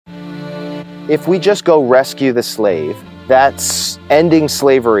If we just go rescue the slave, that's ending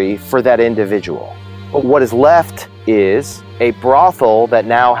slavery for that individual. But what is left is a brothel that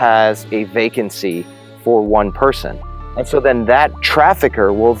now has a vacancy for one person. And so then that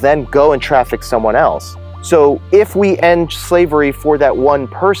trafficker will then go and traffic someone else. So if we end slavery for that one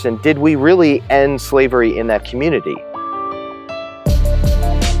person, did we really end slavery in that community?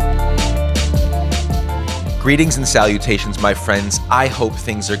 Greetings and salutations, my friends. I hope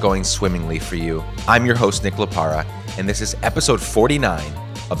things are going swimmingly for you. I'm your host, Nick LaPara, and this is episode 49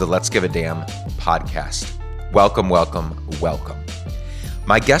 of the Let's Give a Damn podcast. Welcome, welcome, welcome.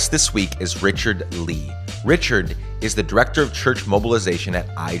 My guest this week is Richard Lee. Richard is the Director of Church Mobilization at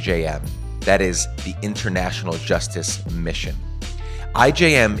IJM. That is the International Justice Mission.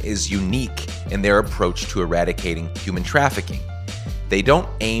 IJM is unique in their approach to eradicating human trafficking. They don't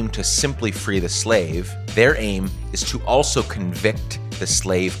aim to simply free the slave. Their aim is to also convict the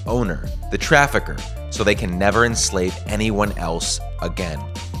slave owner, the trafficker, so they can never enslave anyone else again.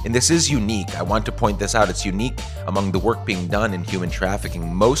 And this is unique. I want to point this out. It's unique among the work being done in human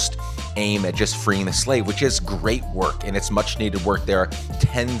trafficking. Most aim at just freeing the slave, which is great work, and it's much needed work. There are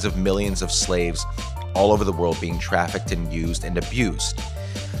tens of millions of slaves all over the world being trafficked and used and abused.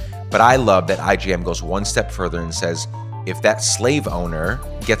 But I love that IJM goes one step further and says, if that slave owner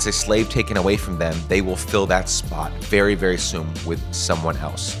gets a slave taken away from them, they will fill that spot very, very soon with someone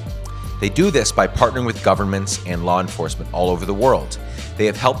else. They do this by partnering with governments and law enforcement all over the world. They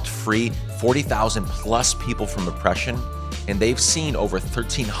have helped free 40,000 plus people from oppression, and they've seen over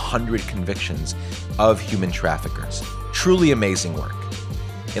 1,300 convictions of human traffickers. Truly amazing work.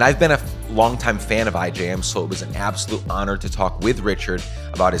 And I've been a longtime fan of IJM, so it was an absolute honor to talk with Richard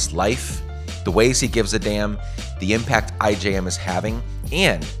about his life, the ways he gives a damn, the impact IJM is having,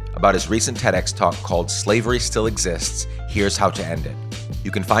 and about his recent TEDx talk called Slavery Still Exists, Here's How to End It.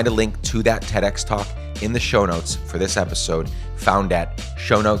 You can find a link to that TEDx talk in the show notes for this episode, found at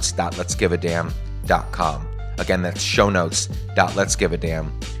shownotes.letsgiveadamn.com. Again, that's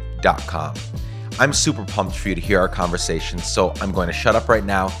shownotes.letsgiveadamn.com. I'm super pumped for you to hear our conversation, so I'm going to shut up right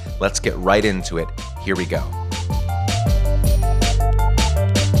now. Let's get right into it. Here we go.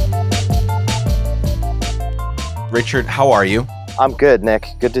 Richard, how are you? I'm good, Nick.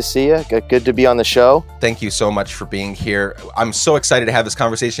 Good to see you. Good to be on the show. Thank you so much for being here. I'm so excited to have this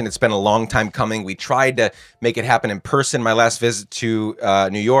conversation. It's been a long time coming. We tried to make it happen in person, my last visit to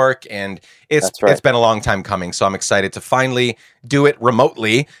New York, and it's been a long time coming. So I'm excited to finally do it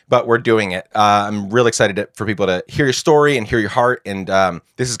remotely, but we're doing it. I'm really excited for people to hear your story and hear your heart, and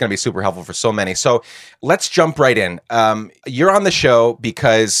this is going to be super helpful for so many. So let's jump right in. You're on the show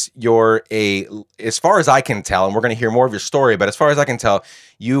because you're as far as I can tell, and we're going to hear more of your story, but as far as I can tell,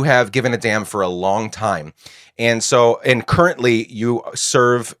 you have given a damn for a long time. And currently you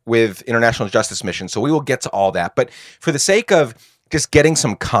serve with International Justice Mission. So we will get to all that. But for the sake of just getting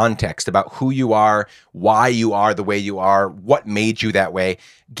some context about who you are, why you are the way you are, what made you that way,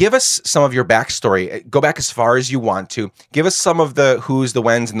 give us some of your backstory. Go back as far as you want to. Give us some of the who's, the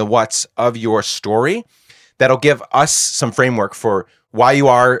whens, and the whats of your story. That'll give us some framework for why you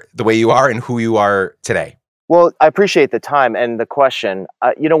are the way you are and who you are today. Well, I appreciate the time and the question.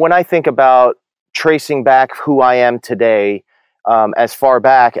 When I think about tracing back who I am today, as far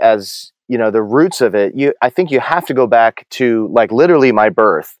back as, the roots of it, I think you have to go back to literally my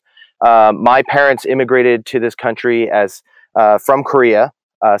birth. My parents immigrated to this country as from Korea,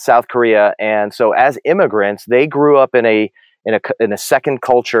 South Korea. And so as immigrants, they grew up in a second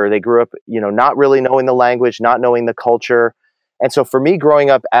culture. They grew up, not really knowing the language, not knowing the culture. And so for me, growing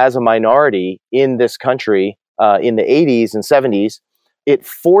up as a minority in this country in the 80s and 70s, it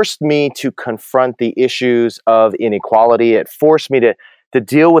forced me to confront the issues of inequality. It forced me to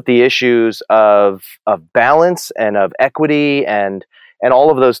deal with the issues of balance and of equity and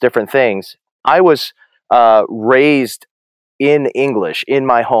all of those different things. I was raised in English in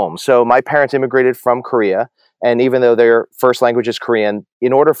my home. So my parents immigrated from Korea. And even though their first language is Korean,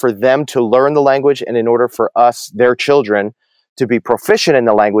 in order for them to learn the language and in order for us, their children, to be proficient in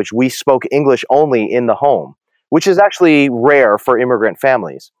the language, we spoke English only in the home, which is actually rare for immigrant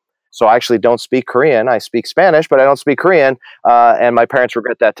families. So I actually don't speak Korean. I speak Spanish, but I don't speak Korean. And my parents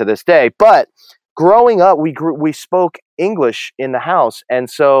regret that to this day. But growing up, we spoke English in the house. And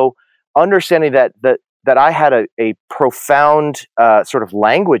so understanding that I had a profound sort of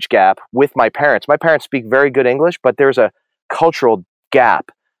language gap with my parents. My parents speak very good English, but there's a cultural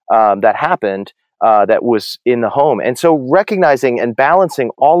gap that happened that was in the home. And so recognizing and balancing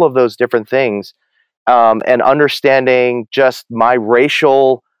all of those different things and understanding just my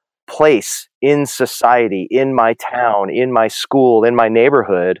racial place in society, in my town, in my school, in my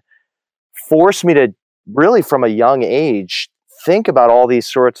neighborhood, forced me to really, from a young age, think about all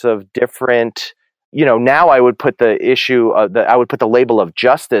these sorts of different, now I would put the I would put the label of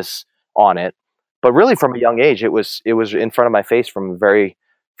justice on it. But really from a young age, it was in front of my face for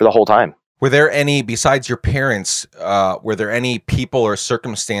the whole time. Were there any, besides your parents, were there any people or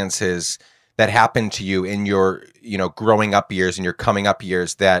circumstances that happened to you in your, growing up years and your coming up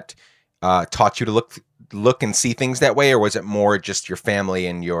years that taught you to look and see things that way? Or was it more just your family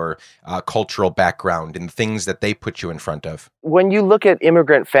and your cultural background and things that they put you in front of? When you look at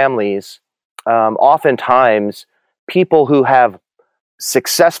immigrant families, oftentimes people who have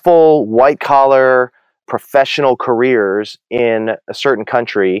successful white-collar professional careers in a certain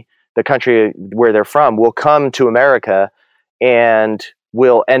country, the country where they're from, will come to America and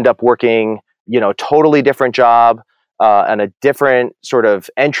will end up working, totally different job and a different sort of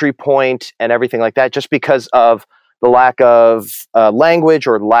entry point and everything like that, just because of the lack of language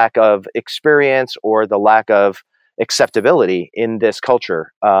or lack of experience or the lack of acceptability in this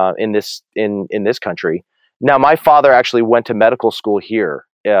culture, in this country. Now, my father actually went to medical school here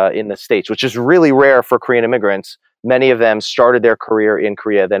in the States, which is really rare for Korean immigrants. Many of them started their career in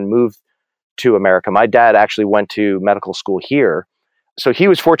Korea, then moved to America. My dad actually went to medical school here. So he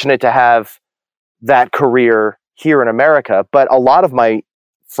was fortunate to have that career here in America. But a lot of my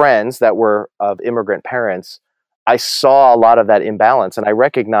friends that were of immigrant parents, I saw a lot of that imbalance. And I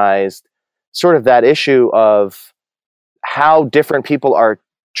recognized sort of that issue of how different people are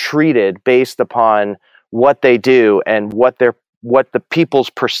treated based upon what they do and what the people's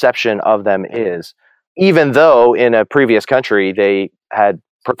perception of them is, even though in a previous country they had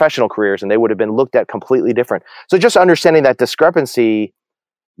professional careers and they would have been looked at completely different. So just understanding that discrepancy,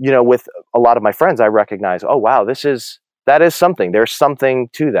 with a lot of my friends, I recognize, oh wow, that is something. There's something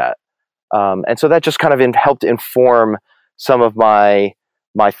to that, and so that just kind of helped inform some of my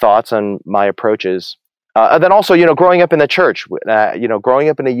thoughts and my approaches. And then also, growing up in the church, growing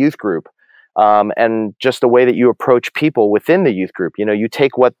up in a youth group. And just the way that you approach people within the youth group. You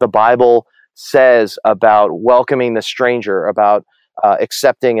take what the Bible says about welcoming the stranger, about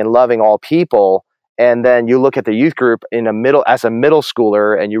accepting and loving all people, and then you look at the youth group as a middle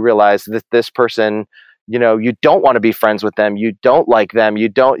schooler, and you realize that this person, you don't want to be friends with them, you don't like them, you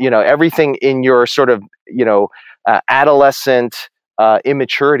don't, everything in your sort of, adolescent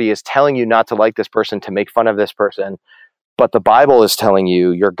immaturity is telling you not to like this person, to make fun of this person. But the Bible is telling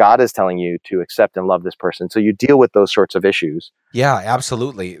you, your God is telling you to accept and love this person. So you deal with those sorts of issues. Yeah,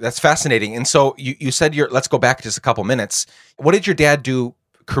 absolutely. That's fascinating. And so you said let's go back just a couple minutes. What did your dad do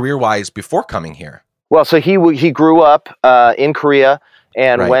career-wise before coming here? Well, so he grew up in Korea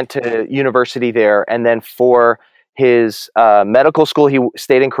and went to university there. And then for his medical school, he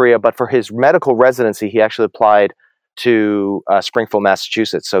stayed in Korea. But for his medical residency, he actually applied to Springfield,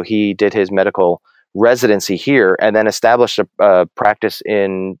 Massachusetts. So he did his medical residency here and then established a practice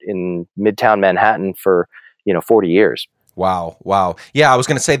in Midtown Manhattan for 40 years. Wow. Yeah, I was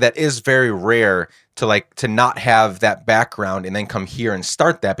going to say that is very rare to not have that background and then come here and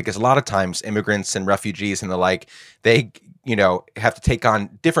start that, because a lot of times immigrants and refugees and the like, they have to take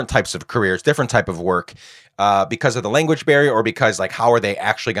on different types of careers, different type of work because of the language barrier, or because how are they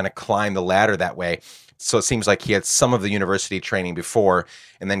actually going to climb the ladder that way. So it seems like he had some of the university training before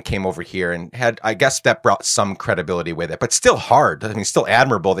and then came over here and I guess that brought some credibility with it, but still hard. I mean, still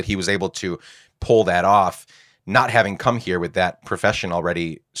admirable that he was able to pull that off, not having come here with that profession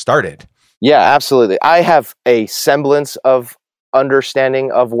already started. Yeah, absolutely. I have a semblance of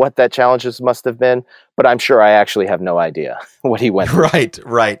understanding of what that challenges must have been, but I'm sure I actually have no idea what he went through.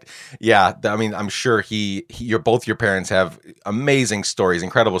 Right. Yeah. I mean, I'm sure both your parents have amazing stories,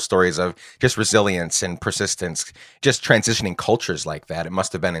 incredible stories of just resilience and persistence, just transitioning cultures like that. It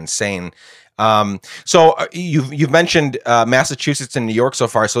must have been insane. So you've mentioned Massachusetts and New York so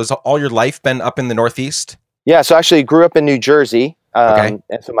far. So has all your life been up in the Northeast? Yeah. So actually grew up in New Jersey. Okay.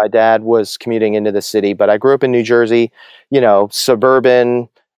 And so my dad was commuting into the city, but I grew up in New Jersey, suburban,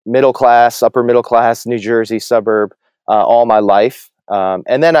 upper middle class, New Jersey suburb, all my life.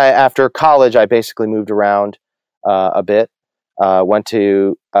 And then after college, I basically moved around a bit, went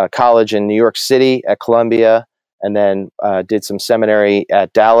to college in New York City at Columbia, and then did some seminary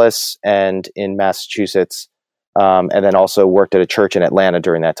at Dallas and in Massachusetts. And then also worked at a church in Atlanta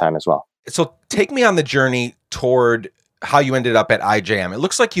during that time as well. So take me on the journey toward how you ended up at IJM. It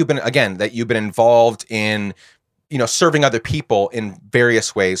looks like you've been involved in, serving other people in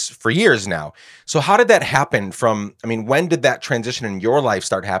various ways for years now. So how did that happen when did that transition in your life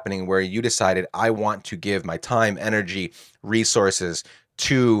start happening where you decided, I want to give my time, energy, resources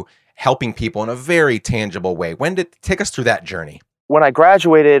to helping people in a very tangible way? Take us through that journey? when I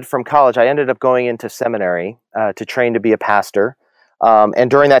graduated from college, I ended up going into seminary to train to be a pastor.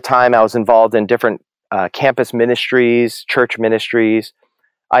 And during that time, I was involved in different campus ministries, church ministries.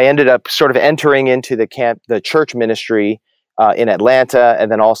 I ended up sort of entering into the church ministry in Atlanta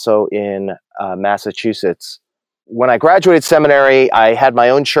and then also in Massachusetts. When I graduated seminary, I had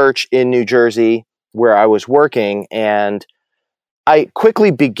my own church in New Jersey where I was working, and I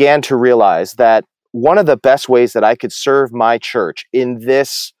quickly began to realize that one of the best ways that I could serve my church in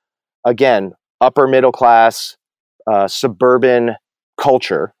this, again, upper middle class, suburban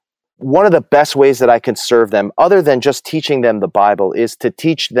culture, one of the best ways that I can serve them, other than just teaching them the Bible, is to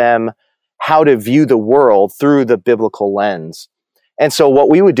teach them how to view the world through the biblical lens. And so what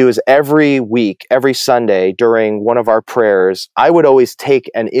we would do is every week, every Sunday during one of our prayers, I would always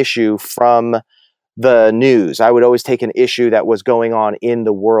take an issue from the news. I would always take an issue that was going on in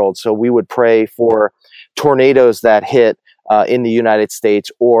the world. So we would pray for tornadoes that hit in the United States,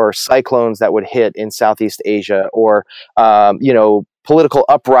 or cyclones that would hit in Southeast Asia, or political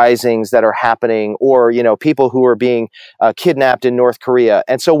uprisings that are happening, or people who are being kidnapped in North Korea.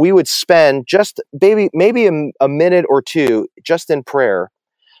 And so we would spend just maybe a minute or two just in prayer,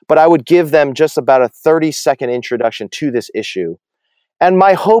 but I would give them just about a 30-second introduction to this issue. And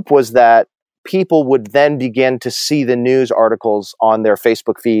my hope was that people would then begin to see the news articles on their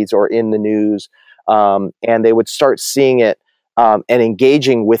Facebook feeds or in the news, and they would start seeing it and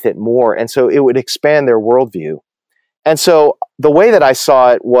engaging with it more. And so it would expand their worldview. And so the way that I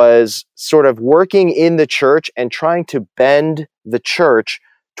saw it was sort of working in the church and trying to bend the church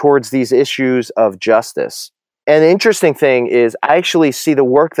towards these issues of justice. And the interesting thing is I actually see the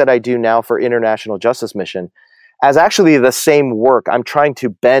work that I do now for International Justice Mission as actually the same work. I'm trying to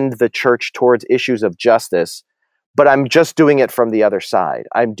bend the church towards issues of justice, but I'm just doing it from the other side.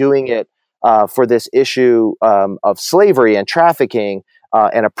 I'm doing it for this issue of slavery and trafficking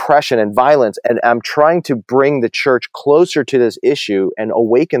and oppression and violence. And I'm trying to bring the church closer to this issue and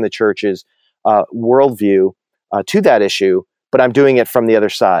awaken the church's worldview to that issue, but I'm doing it from the other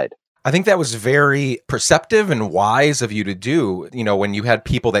side. I think that was very perceptive and wise of you to do. When you had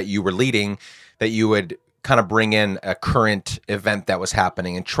people that you were leading, that you would kind of bring in a current event that was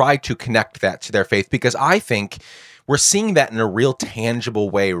happening and try to connect that to their faith, because I think we're seeing that in a real tangible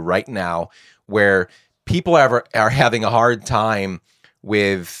way right now, where people are having a hard time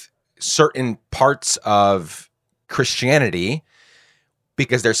with certain parts of Christianity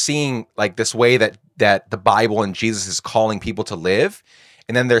because they're seeing like this way that the Bible and Jesus is calling people to live,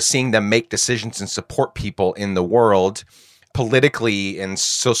 and then they're seeing them make decisions and support people in the world politically and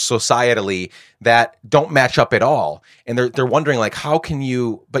societally that don't match up at all. And they're wondering like, how can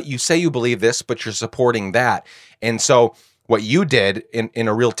you, but you say you believe this, but you're supporting that. And so what you did in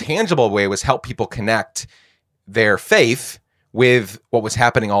a real tangible way was help people connect their faith with what was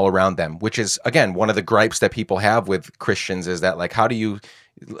happening all around them, which is, again, one of the gripes that people have with Christians is that, like,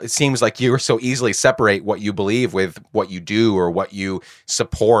 it seems like you so easily separate what you believe with what you do or what you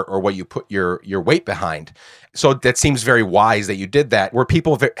support or what you put your weight behind. So that seems very wise that you did that. Were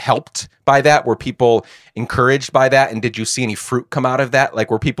people helped by that? Were people encouraged by that? And did you see any fruit come out of that? Like,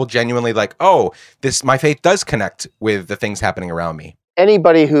 were people genuinely like, oh, my faith does connect with the things happening around me?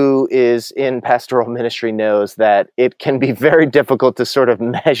 Anybody who is in pastoral ministry knows that it can be very difficult to sort of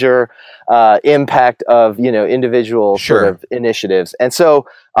measure impact of individual sort of initiatives. And so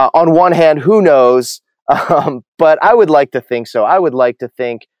on one hand, who knows? But I would like to think so. I would like to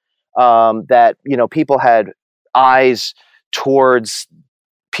think that people had eyes towards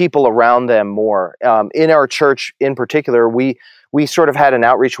people around them more. In our church in particular, we sort of had an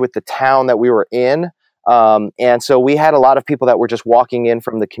outreach with the town that we were in. And so we had a lot of people that were just walking in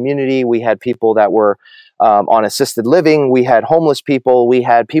from the community. We had people that were on assisted living. We had homeless people. We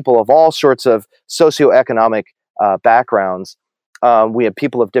had people of all sorts of socioeconomic backgrounds. We had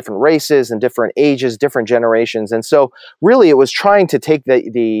people of different races and different ages, different generations. And so really it was trying to take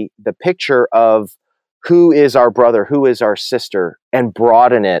the picture of who is our brother, who is our sister, and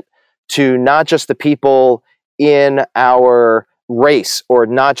broaden it to not just the people in our race, or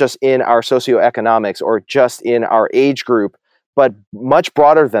not just in our socioeconomics, or just in our age group, but much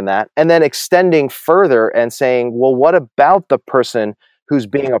broader than that. And then extending further and saying, well, what about the person who's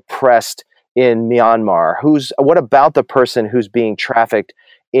being oppressed in Myanmar? What about the person who's being trafficked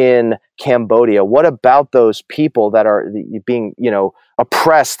in Cambodia? What about those people that are being,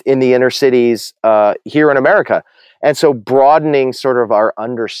 oppressed in the inner cities here in America? And so broadening sort of our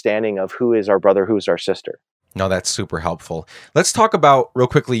understanding of who is our brother, who is our sister. No, that's super helpful. Let's talk about real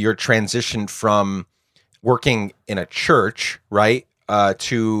quickly your transition from working in a church, right,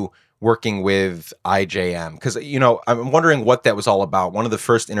 to working with IJM? Because, I'm wondering what that was all about. One of the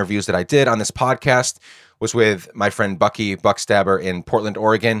first interviews that I did on this podcast was with my friend Bucky Buckstabber in Portland,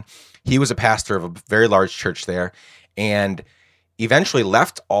 Oregon. He was a pastor of a very large church there and eventually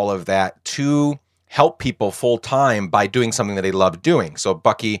left all of that to help people full time by doing something that he loved doing. So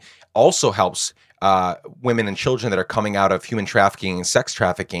Bucky also helps women and children that are coming out of human trafficking and sex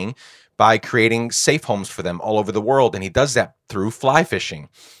trafficking by creating safe homes for them all over the world. And he does that through fly fishing.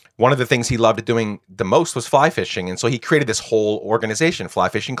 One of the things he loved doing the most was fly fishing. And so he created this whole organization, Fly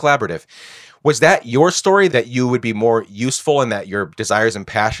Fishing Collaborative. Was that your story, that you would be more useful and that your desires and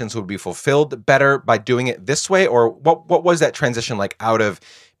passions would be fulfilled better by doing it this way? Or what was that transition like out of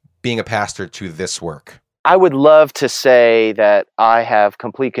being a pastor to this work? I would love to say that I have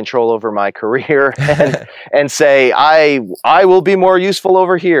complete control over my career and say, I will be more useful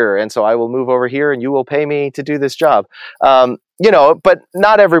over here. And so I will move over here and you will pay me to do this job. But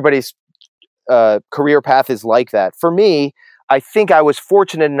not everybody's career path is like that. For me, I think I was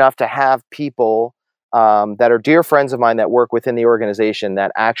fortunate enough to have people that are dear friends of mine that work within the organization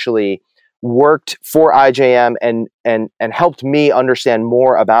that actually worked for IJM and helped me understand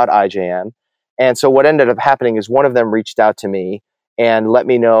more about IJM. And so what ended up happening is one of them reached out to me and let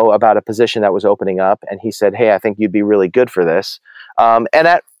me know about a position that was opening up. And he said, hey, I think you'd be really good for this. And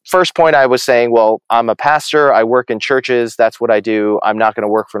at first point, I was saying, well, I'm a pastor. I work in churches. That's what I do. I'm not going to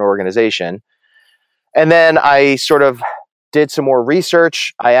work for an organization. And then I sort of did some more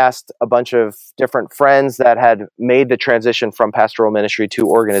research. I asked a bunch of different friends that had made the transition from pastoral ministry to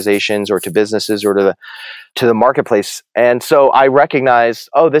organizations or to businesses or to the marketplace. And so I recognized,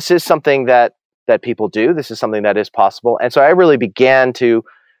 this is something that people do. This is something that is possible. And so I really began to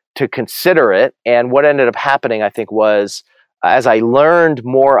consider it. And what ended up happening, I think, was as I learned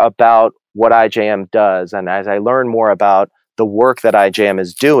more about what IJM does, and as I learned more about the work that IJM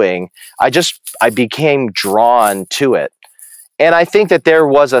is doing, I became drawn to it. And I think that there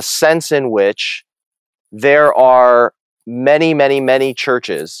was a sense in which there are many, many, many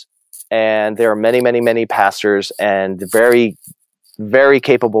churches, and there are many, many, many pastors, and very, very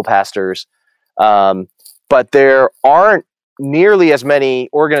capable pastors. But there aren't nearly as many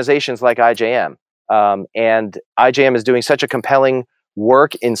organizations like IJM. And IJM is doing such a compelling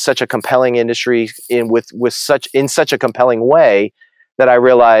work in such a compelling industry in such a compelling way that I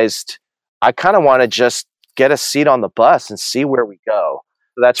realized I kind of want to just get a seat on the bus and see where we go.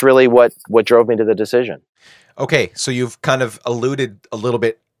 So that's really what drove me to the decision. Okay, so you've kind of alluded a little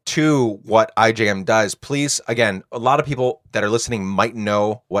bit to what IJM does. Please, again, a lot of people that are listening might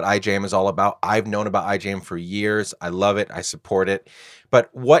know what IJM is all about. I've known about IJM for years. I love it. I support it. But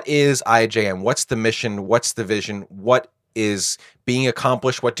what is IJM? What's the mission? What's the vision? What is being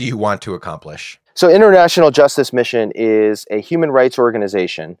accomplished? What do you want to accomplish? So International Justice Mission is a human rights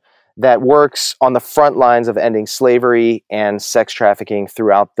organization that works on the front lines of ending slavery and sex trafficking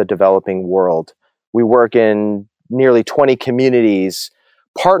throughout the developing world. We work in nearly 20 communities,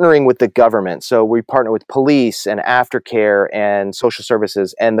 partnering with the government. So we partner with police and aftercare and social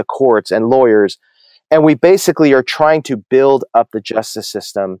services and the courts and lawyers. And we basically are trying to build up the justice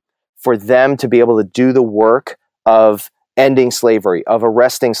system for them to be able to do the work of ending slavery, of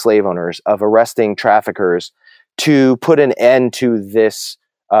arresting slave owners, of arresting traffickers, to put an end to this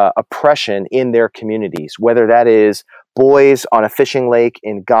oppression in their communities, whether that is boys on a fishing lake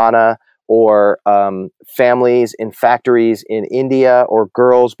in Ghana, or families in factories in India, or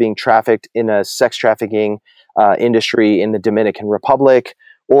girls being trafficked in a sex trafficking industry in the Dominican Republic,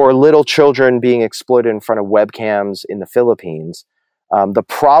 or little children being exploited in front of webcams in the Philippines. The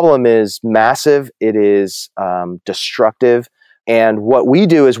problem is massive. It is destructive. And what we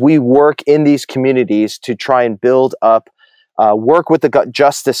do is we work in these communities to try and build up, work with the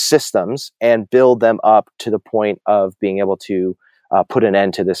justice systems and build them up to the point of being able to put an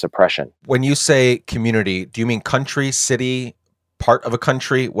end to this oppression. When you say community, do you mean country, city, part of a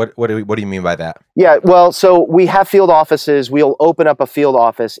country? What do you mean by that? Yeah, well, so we have field offices. We'll open up a field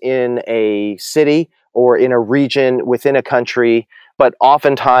office in a city or in a region within a country, but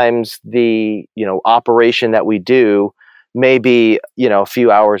oftentimes the operation that we do may be a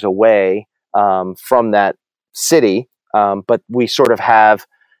few hours away from that city, but we sort of have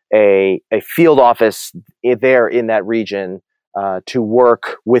a field office there in that region to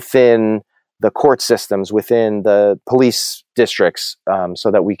work within the court systems, within the police districts,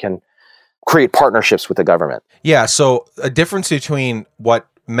 so that we can create partnerships with the government. Yeah, so a difference between what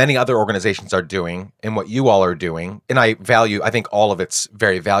many other organizations are doing and what you all are doing, and I think all of it's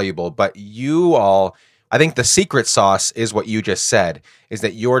very valuable, but you all, I think the secret sauce is what you just said, is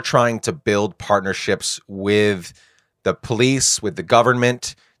that you're trying to build partnerships with the police, with the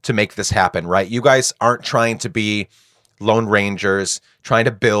government, to make this happen, right? You guys aren't trying to be Lone Rangers, trying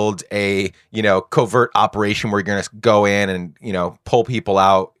to build a, covert operation where you're going to go in and, pull people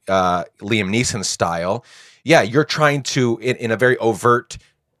out, Liam Neeson style. Yeah, you're trying to, in a very overt,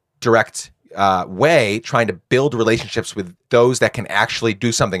 direct way, trying to build relationships with those that can actually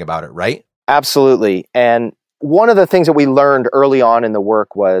do something about it, right? Absolutely. And one of the things that we learned early on in the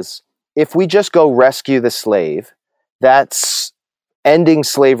work was if we just go rescue the slave, that's ending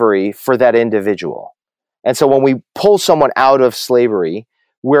slavery for that individual. And so when we pull someone out of slavery,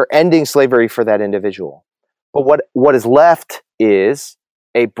 we're ending slavery for that individual. But what is left is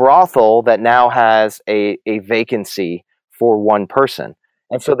a brothel that now has a vacancy for one person.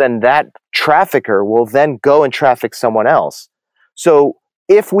 And so then that trafficker will then go and traffic someone else. So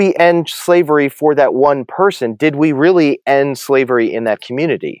if we end slavery for that one person, did we really end slavery in that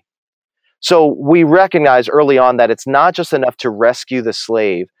community? So we recognize early on that it's not just enough to rescue the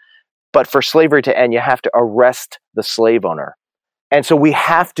slave, but for slavery to end, you have to arrest the slave owner. And so we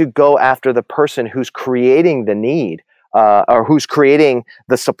have to go after the person who's creating the need or who's creating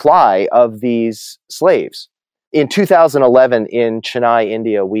the supply of these slaves. In 2011 in Chennai,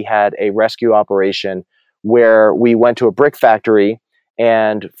 India, we had a rescue operation where we went to a brick factory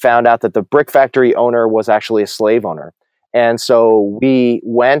and found out that the brick factory owner was actually a slave owner. And so we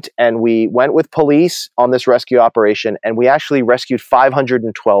went with police on this rescue operation, and we actually rescued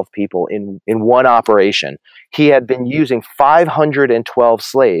 512 people in one operation. He had been using 512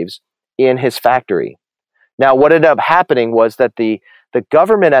 slaves in his factory. Now, what ended up happening was that the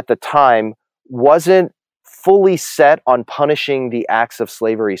government at the time wasn't fully set on punishing the acts of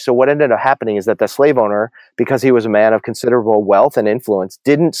slavery. So what ended up happening is that the slave owner, because he was a man of considerable wealth and influence,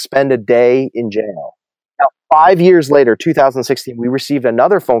 didn't spend a day in jail. Now, 5 years later, 2016, we received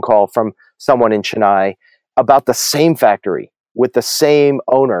another phone call from someone in Chennai about the same factory with the same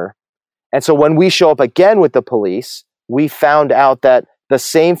owner. And so when we show up again with the police, we found out that the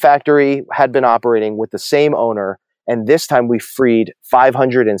same factory had been operating with the same owner, and this time we freed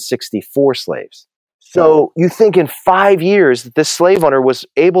 564 slaves. So you think in 5 years, this slave owner was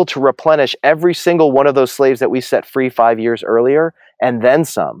able to replenish every single one of those slaves that we set free 5 years earlier, and then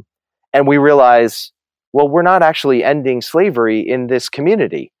some. And we realize, well, we're not actually ending slavery in this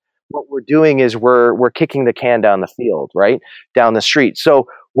community. What we're doing is we're kicking the can down the field, right? Down the street. So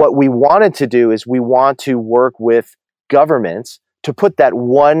what we wanted to do is we want to work with governments to put that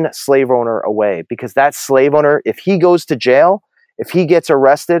one slave owner away, because that slave owner, if he goes to jail, if he gets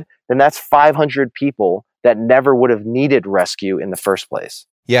arrested, then that's 500 people that never would have needed rescue in the first place.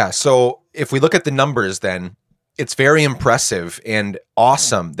 Yeah. So if we look at the numbers, then it's very impressive and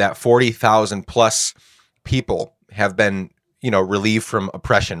awesome that 40,000 plus people have been, relieved from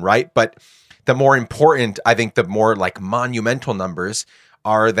oppression, right? But the more important, I think the more like monumental numbers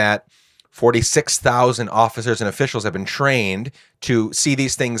are that 46,000 officers and officials have been trained to see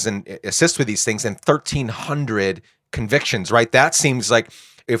these things and assist with these things, and 1,300 convictions, right? That seems like,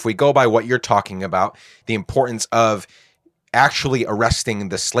 if we go by what you're talking about, the importance of actually arresting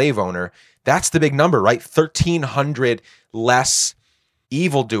the slave owner, that's the big number, right? 1,300 less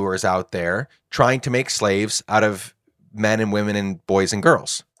evildoers out there trying to make slaves out of men and women and boys and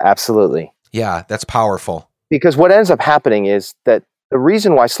girls. Absolutely. Yeah, that's powerful. Because what ends up happening is that the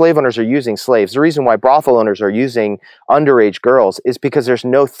reason why slave owners are using slaves, the reason why brothel owners are using underage girls, is because there's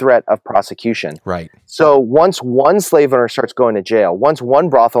no threat of prosecution. Right. So once one slave owner starts going to jail, once one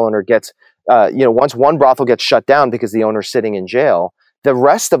brothel owner gets, once one brothel gets shut down because the owner's sitting in jail, the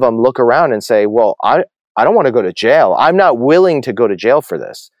rest of them look around and say, well, I don't want to go to jail. I'm not willing to go to jail for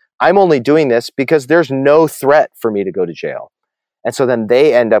this. I'm only doing this because there's no threat for me to go to jail. And so then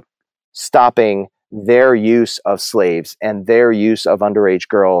they end up stopping their use of slaves and their use of underage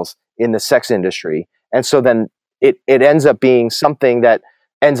girls in the sex industry. And so then it ends up being something that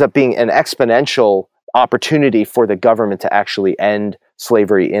ends up being an exponential opportunity for the government to actually end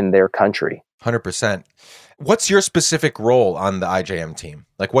slavery in their country. 100%. What's your specific role on the IJM team?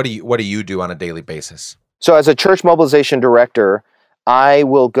 Like, what do you do on a daily basis? So as a church mobilization director, I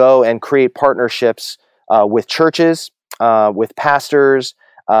will go and create partnerships with churches, with pastors,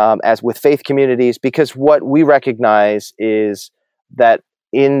 as with faith communities, because what we recognize is that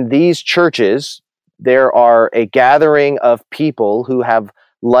in these churches, there are a gathering of people who have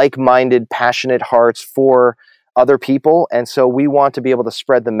like-minded, passionate hearts for other people. And so we want to be able to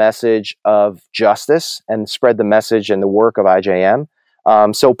spread the message of justice and spread the message and the work of IJM.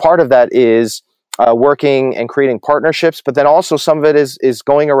 So part of that is working and creating partnerships, but then also some of it is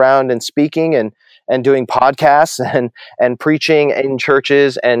going around and speaking and doing podcasts and preaching in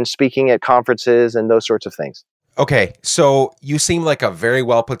churches and speaking at conferences and those sorts of things. Okay, so you seem like a very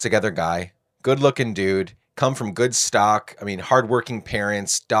well put together guy, good looking dude, come from good stock. I mean, hardworking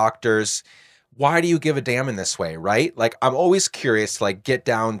parents, doctors. Why do you give a damn in this way, right? Like, I'm always curious to like get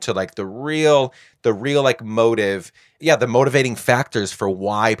down to like the real like motive. Yeah, the motivating factors for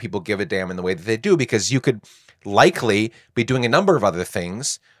why people give a damn in the way that they do, because you could likely be doing a number of other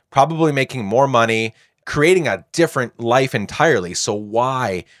things, probably making more money, creating a different life entirely. So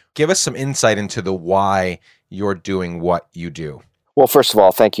why? Give us some insight into the why you're doing what you do. Well, first of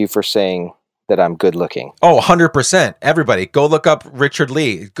all, thank you for saying that I'm good looking. Oh, 100%. Everybody, go look up Richard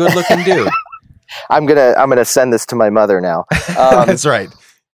Lee. Good looking dude. I'm gonna send this to my mother now. That's right.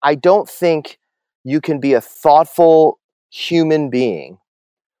 I don't think you can be a thoughtful human being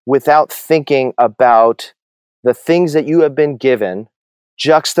without thinking about the things that you have been given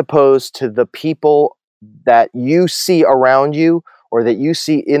juxtaposed to the people that you see around you, or that you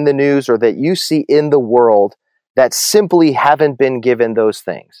see in the news, or that you see in the world that simply haven't been given those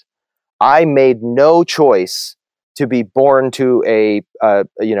things. I made no choice to be born to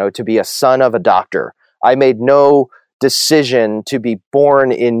to be a son of a doctor. I made no decision to be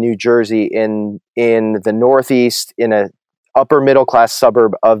born in New Jersey, in the Northeast, in a upper middle class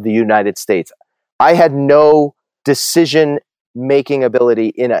suburb of the United States. I had no decision making ability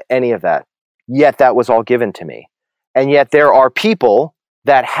in any of that. Yet that was all given to me. And yet there are people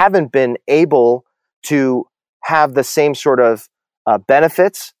that haven't been able to have the same sort of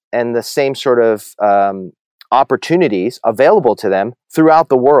benefits and the same sort of opportunities available to them throughout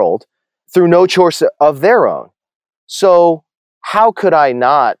the world through no choice of their own. So how could I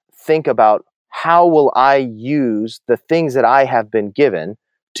not think about how will I use the things that I have been given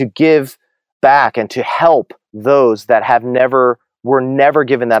to give back and to help those that were never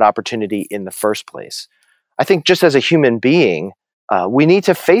given that opportunity in the first place? I think just as a human being, we need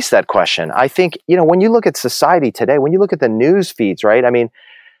to face that question. I think, when you look at society today, when you look at the news feeds, right? I mean,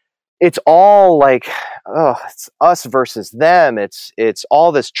 it's all like, it's us versus them. It's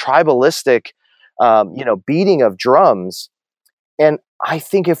all this tribalistic, beating of drums. And I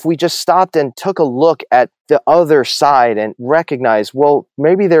think if we just stopped and took a look at the other side and recognized, well,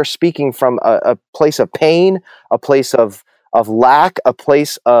 maybe they're speaking from a place of pain, a place of lack, a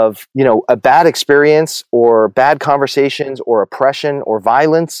place of, a bad experience or bad conversations or oppression or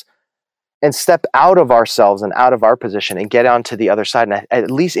violence, and step out of ourselves and out of our position and get onto the other side and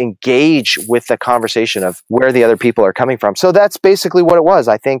at least engage with the conversation of where the other people are coming from. So that's basically what it was.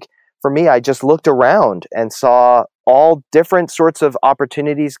 I think for me, I just looked around and saw all different sorts of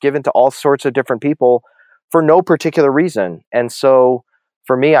opportunities given to all sorts of different people for no particular reason. And so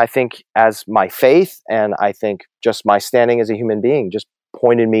for me, I think as my faith and I think just my standing as a human being just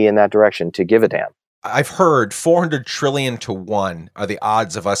pointed me in that direction to give a damn. I've heard 400 trillion to 1 are the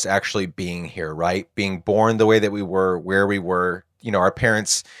odds of us actually being here, right? Being born the way that we were, where we were. Our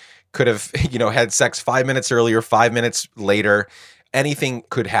parents could have, had sex 5 minutes earlier, 5 minutes later. Anything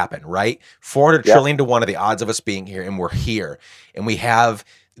could happen, right? 400 trillion to 1 are the odds of us being here, and we're here. And we have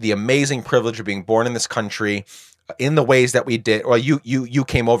the amazing privilege of being born in this country in the ways that we did. Well, you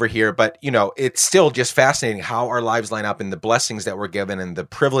came over here, but it's still just fascinating how our lives line up and the blessings that we're given and the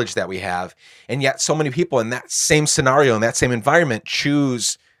privilege that we have. And yet so many people in that same scenario, in that same environment,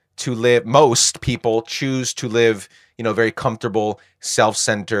 most people choose to live, very comfortable,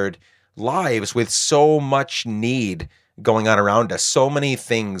 self-centered lives with so much need going on around us, so many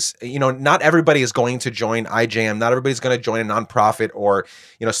things. Not everybody is going to join iJam. Not everybody's going to join a nonprofit or,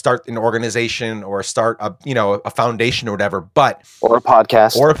 start an organization or start a foundation or whatever, or a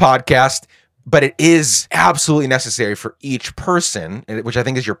podcast. But it is absolutely necessary for each person, which I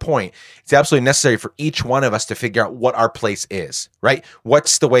think is your point. It's absolutely necessary for each one of us to figure out what our place is, right?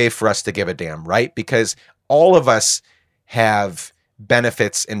 What's the way for us to give a damn, right? Because all of us have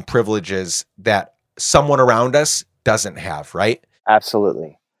benefits and privileges that someone around us doesn't have, right?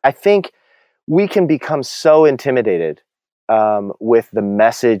 Absolutely. I think we can become so intimidated with the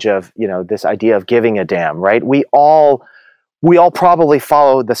message of, this idea of giving a damn, right? We all probably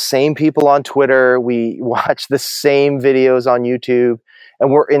follow the same people on Twitter. We watch the same videos on YouTube,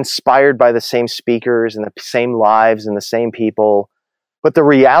 and we're inspired by the same speakers and the same lives and the same people. But the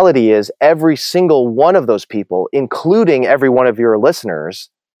reality is every single one of those people, including every one of your listeners,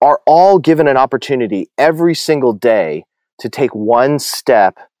 are all given an opportunity every single day to take one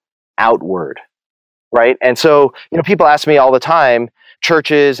step outward, right? And so, people ask me all the time,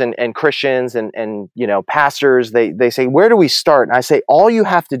 churches and Christians and pastors, they say, where do we start? And I say, all you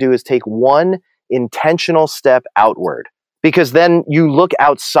have to do is take one intentional step outward, because then you look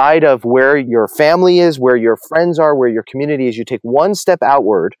outside of where your family is, where your friends are, where your community is. You take one step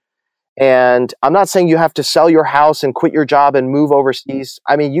outward, And I'm not saying you have to sell your house and quit your job and move overseas.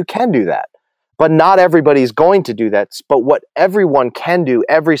 I mean, you can do that, but not everybody's going to do that. But what everyone can do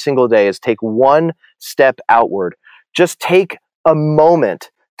every single day is take one step outward. Just take a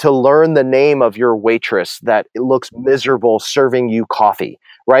moment to learn the name of your waitress that looks miserable serving you coffee,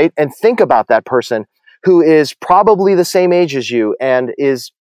 right? And think about that person who is probably the same age as you and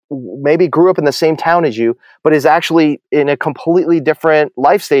is maybe grew up in the same town as you, but is actually in a completely different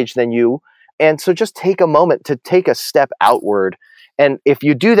life stage than you. And so just take a moment to take a step outward. And if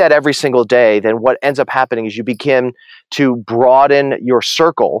you do that every single day, then what ends up happening is you begin to broaden your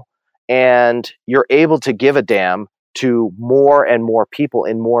circle and you're able to give a damn to more and more people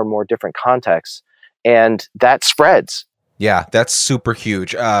in more and more different contexts. And that spreads. Yeah, that's super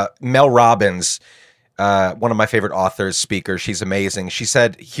huge. Mel Robbins, one of my favorite authors, speakers, she's amazing. She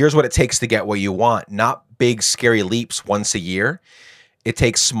said, here's what it takes to get what you want. Not big, scary leaps once a year. It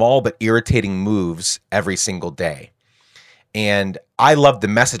takes small but irritating moves every single day. And I love the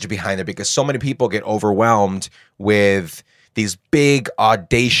message behind it because so many people get overwhelmed with these big,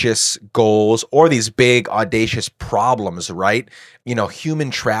 audacious goals or these big, audacious problems, right? You know,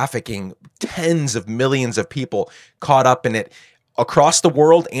 human trafficking, tens of millions of people caught up in it across the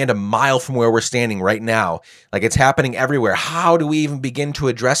world and a mile from where we're standing right now. Like, it's happening everywhere. How do we even begin to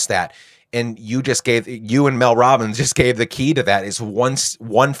address that? And you and Mel Robbins just gave the key to that, is one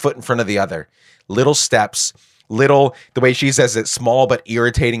foot in front of the other. Little steps, the way she says it, small but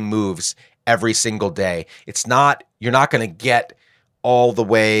irritating moves every single day. You're not going to get all the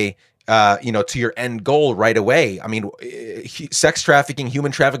way, to your end goal right away. I mean, sex trafficking,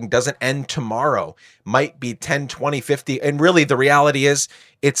 human trafficking doesn't end tomorrow. Might be 10, 20, 50. And really the reality is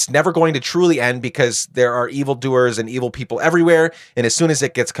it's never going to truly end because there are evildoers and evil people everywhere. And as soon as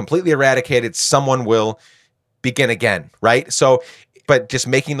it gets completely eradicated, someone will begin again, right? So, but just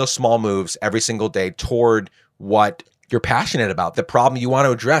making those small moves every single day toward what you're passionate about, the problem you want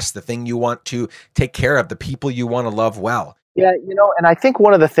to address, the thing you want to take care of, the people you want to love well. Yeah, and I think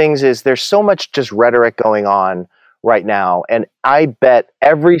one of the things is there's so much just rhetoric going on right now. And I bet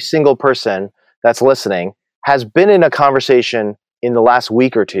every single person that's listening has been in a conversation in the last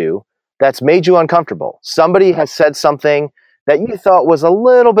week or two that's made you uncomfortable. Somebody has said something that you thought was a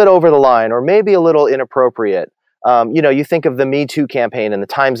little bit over the line or maybe a little inappropriate. You think of the Me Too campaign and the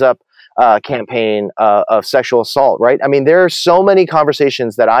Time's Up campaign of sexual assault, right? I mean, there are so many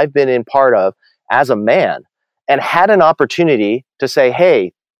conversations that I've been in part of as a man and had an opportunity to say,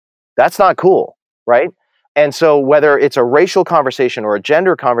 hey, that's not cool, right? And so whether it's a racial conversation or a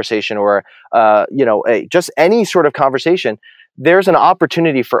gender conversation or, just any sort of conversation, there's an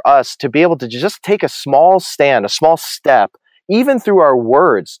opportunity for us to be able to just take a small stand, a small step, even through our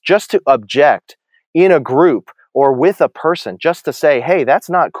words, just to object in a group or with a person, just to say, hey, that's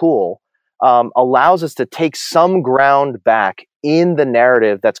not cool, allows us to take some ground back in the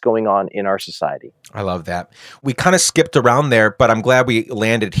narrative that's going on in our society. I love that. We kind of skipped around there, but I'm glad we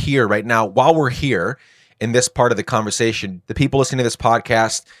landed here right now. While we're here in this part of the conversation, the people listening to this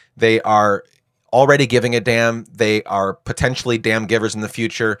podcast, they are already giving a damn. They are potentially damn givers in the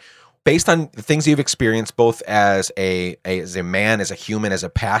future. Based on the things you've experienced, both as a man, as a human, as a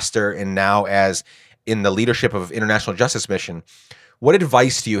pastor, and now as in the leadership of International Justice Mission, what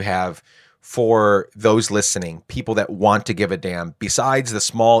advice do you have for those listening, people that want to give a damn, besides the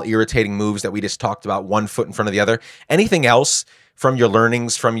small irritating moves that we just talked about, one foot in front of the other? Anything else from your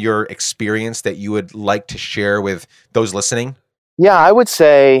learnings, from your experience that you would like to share with those listening? Yeah, I would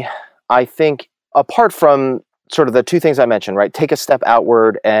say, I think apart from sort of the two things I mentioned, right? Take a step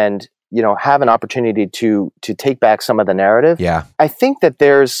outward and, have an opportunity to take back some of the narrative. Yeah. I think that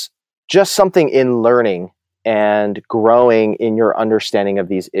there's just something in learning and growing in your understanding of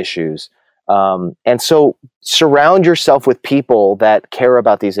these issues. And so surround yourself with people that care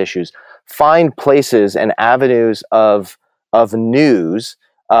about these issues. Find places and avenues of news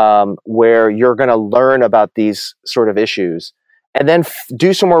where you're going to learn about these sort of issues, and then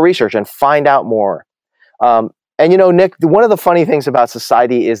do some more research and find out more. Nick, one of the funny things about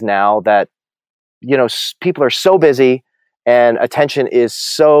society is now that, people are so busy and attention is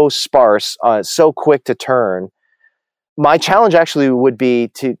so sparse, so quick to turn. My challenge actually would be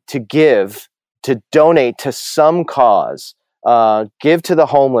to donate to some cause, give to the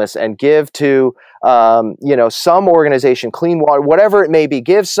homeless and give to, some organization, Clean Water, whatever it may be,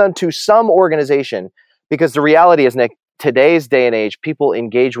 give to some organization, because the reality is, Nick, today's day and age, people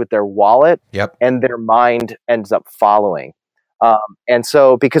engage with their wallet. Yep. And their mind ends up following. And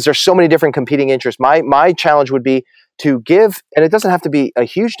so, because there's so many different competing interests, my challenge would be to give, and it doesn't have to be a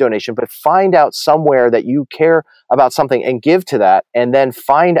huge donation, but find out somewhere that you care about something and give to that, and then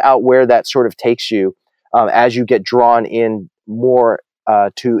find out where that sort of takes you as you get drawn in more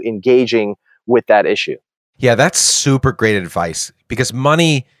to engaging with that issue. Yeah, that's super great advice, because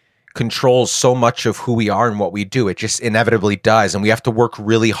money controls so much of who we are and what we do. It just inevitably does. And we have to work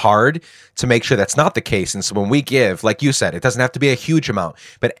really hard to make sure that's not the case. And so when we give, like you said, it doesn't have to be a huge amount,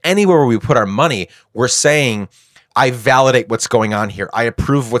 but anywhere where we put our money, we're saying, I validate what's going on here. I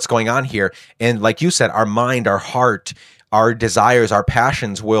approve of what's going on here. And like you said, our mind, our heart, our desires, our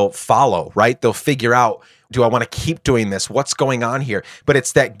passions will follow, right? They'll figure out, do I want to keep doing this? What's going on here? But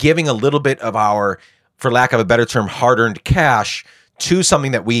it's that giving a little bit of our, for lack of a better term, hard-earned cash to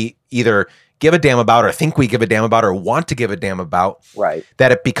something that we either give a damn about or think we give a damn about or want to give a damn about, right?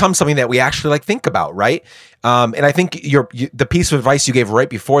 That it becomes something that we actually like think about, right? And I think the piece of advice you gave right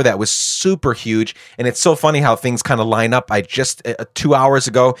before that was super huge. And it's so funny how things kind of line up. I just 2 hours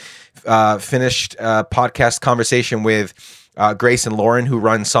ago finished a podcast conversation with Grace and Lauren, who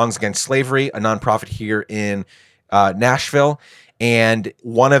run Songs Against Slavery, a nonprofit here in Nashville. And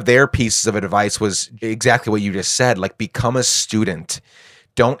one of their pieces of advice was exactly what you just said, like become a student.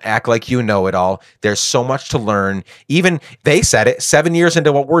 Don't act like you know it all. There's so much to learn. Even they said it 7 years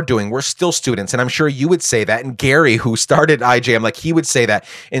into what we're doing, we're still students. And I'm sure you would say that. And Gary, who started IJM, like he would say that.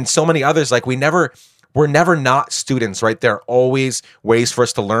 And so many others, like we're never not students, right? There are always ways for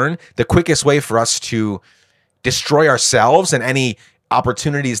us to learn. The quickest way for us to destroy ourselves and any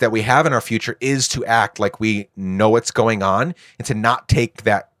opportunities that we have in our future is to act like we know what's going on and to not take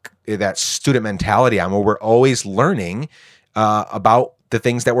that student mentality on, where we're always learning about the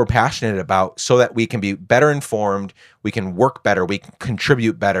things that we're passionate about, so that we can be better informed, we can work better, we can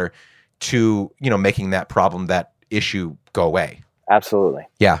contribute better to, making that problem, that issue go away. Absolutely.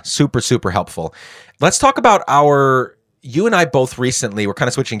 Yeah, super, super helpful. Let's talk about you and I both recently, we're kind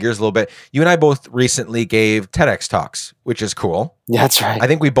of switching gears a little bit. You and I both recently gave TEDx talks, which is cool. Yeah, that's right. I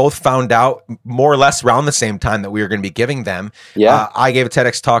think we both found out more or less around the same time that we were going to be giving them. Yeah. I gave a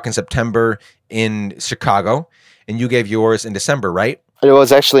TEDx talk in September in Chicago, and you gave yours in December, right? It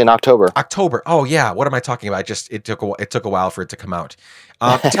was actually in October. October. Oh yeah. What am I talking about? It took a while for it to come out.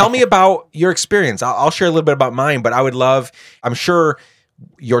 Tell me about your experience. I'll share a little bit about mine, but I'm sure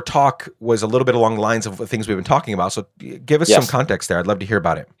your talk was a little bit along the lines of the things we've been talking about. So give us some context there. I'd love to hear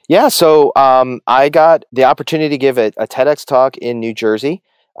about it. Yeah. So I got the opportunity to give a TEDx talk in New Jersey,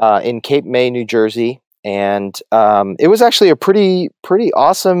 in Cape May, New Jersey. And it was actually a pretty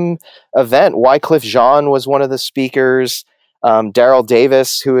awesome event. Wycliffe Jean was one of the speakers. Daryl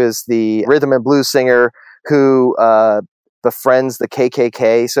Davis, who is the rhythm and blues singer who befriends the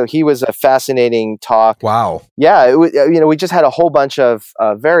KKK. So he was a fascinating talk. Wow. Yeah. We just had a whole bunch of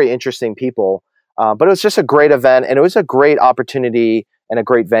very interesting people, but it was just a great event, and it was a great opportunity and a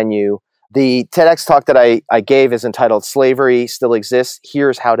great venue. The TEDx talk that I gave is entitled "Slavery Still Exists.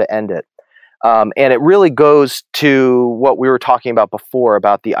 Here's How to End It." And it really goes to what we were talking about before,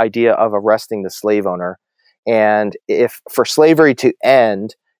 about the idea of arresting the slave owner. And if for slavery to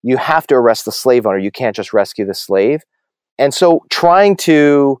end, you have to arrest the slave owner. You can't just rescue the slave. And so trying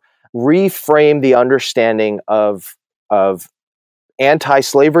to reframe the understanding of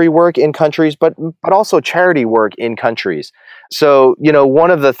anti-slavery work in countries, but also charity work in countries. So,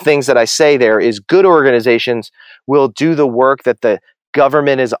 one of the things that I say there is good organizations will do the work that the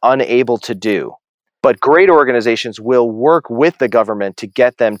government is unable to do, but great organizations will work with the government to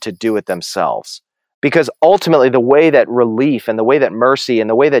get them to do it themselves. Because ultimately, the way that relief and the way that mercy and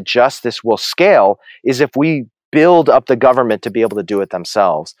the way that justice will scale is if we build up the government to be able to do it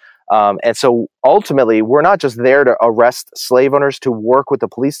themselves. And so ultimately, we're not just there to arrest slave owners, to work with the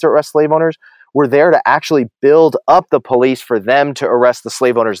police to arrest slave owners. We're there to actually build up the police for them to arrest the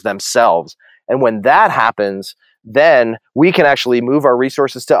slave owners themselves. And when that happens, then we can actually move our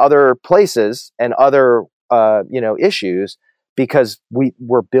resources to other places and other issues, because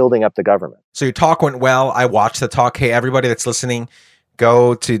we're building up the government. So your talk went well. I watched the talk. Hey, everybody that's listening,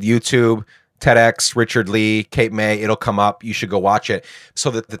 go to YouTube, TEDx, Richard Lee, Cape May. It'll come up. You should go watch it.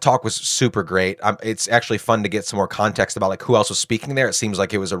 So the talk was super great. It's actually fun to get some more context about like who else was speaking there. It seems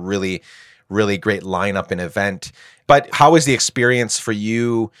like it was a really, really great lineup and event. But how was the experience for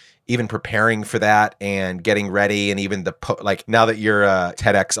you, even preparing for that and getting ready, and even now that you're a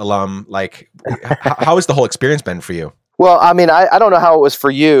TEDx alum, like how has the whole experience been for you? Well, I mean, I don't know how it was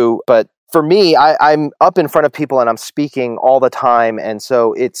for you, but for me, I'm up in front of people and I'm speaking all the time. And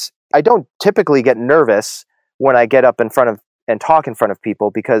so I don't typically get nervous when I get up in front of and talk in front of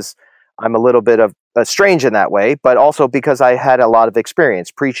people, because I'm a little bit of strange in that way, but also because I had a lot of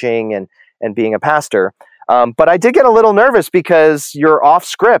experience preaching and being a pastor. But I did get a little nervous because you're off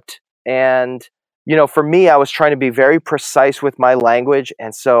script. And, for me, I was trying to be very precise with my language.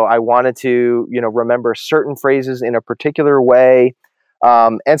 And so I wanted to, remember certain phrases in a particular way.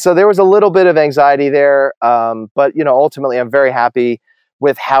 And so there was a little bit of anxiety there. But, ultimately, I'm very happy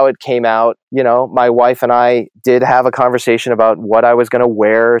with how it came out. My wife and I did have a conversation about what I was going to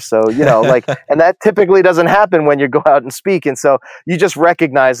wear. So, and that typically doesn't happen when you go out and speak. And so you just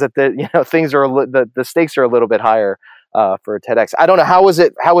recognize that things are, the stakes are a little bit higher for TEDx. I don't know. How was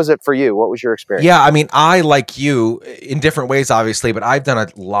it for you? What was your experience? Yeah. I mean, I, like you, in different ways, obviously, but I've done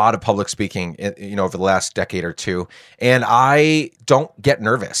a lot of public speaking, over the last decade or two, and I don't get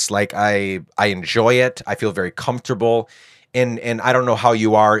nervous. Like I enjoy it. I feel very comfortable. And I don't know how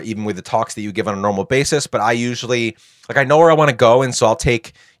you are even with the talks that you give on a normal basis, but I usually, I know where I want to go. And so I'll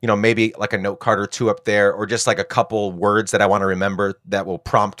take, maybe like a note card or two up there, or just like a couple words that I want to remember that will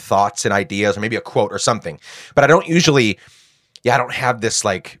prompt thoughts and ideas, or maybe a quote or something. But I don't usually, I don't have this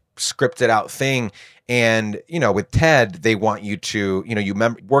like scripted out thing. And, with TED, they want you to, you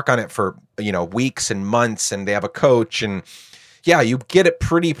work on it for, weeks and months, and they have a coach, and you get it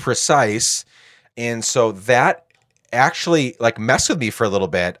pretty precise. And so that actually like messed with me for a little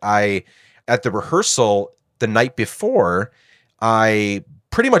bit. At the rehearsal the night before, I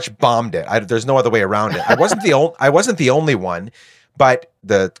pretty much bombed it. There's no other way around it. I wasn't the only one, but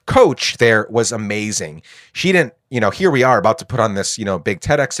the coach there was amazing. She didn't, here we are about to put on this, big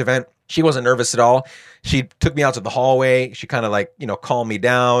TEDx event. She wasn't nervous at all. She took me out to the hallway. She kind of like, calmed me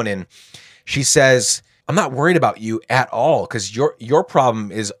down, and she says, I'm not worried about you at all, because your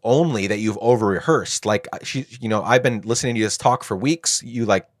problem is only that you've over-rehearsed. Like I've been listening to this talk for weeks. You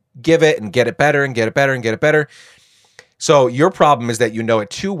like give it and get it better and get it better and get it better. So your problem is that you know it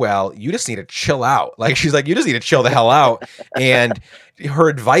too well. You just need to chill out. Like she's like, you just need to chill the hell out. And her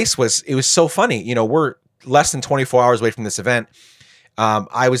advice was, it was so funny. We're less than 24 hours away from this event.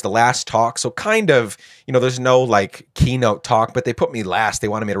 I was the last talk. So kind of, there's no like keynote talk, but they put me last. They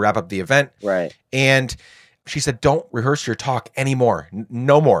wanted me to wrap up the event. Right. And she said, don't rehearse your talk anymore.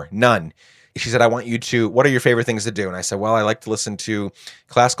 No more, none. She said, I want you to, what are your favorite things to do? And I said, well, I like to listen to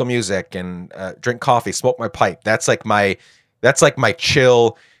classical music and drink coffee, smoke my pipe. That's like my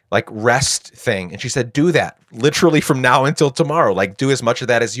chill, like rest thing. And she said, do that literally from now until tomorrow. Like do as much of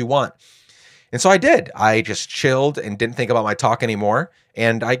that as you want. And so I did. I just chilled and didn't think about my talk anymore.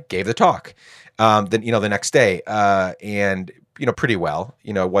 And I gave the talk the next day. And, pretty well.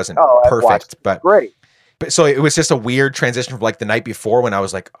 It wasn't perfect, but great. But so it was just a weird transition from like the night before, when I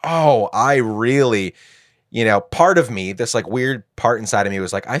was like, oh, I really, part of me, this like weird part inside of me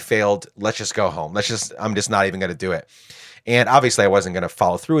was like, I failed. Let's just go home. I'm just not even going to do it. And obviously I wasn't going to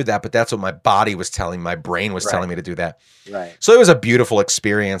follow through with that, but that's what my body was telling, my brain was telling me to do that. Right. So it was a beautiful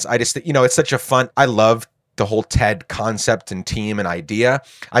experience. I just, it's such a fun, I love the whole TED concept and team and idea.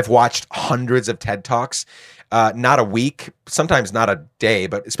 I've watched hundreds of TED Talks. Not a week, sometimes not a day,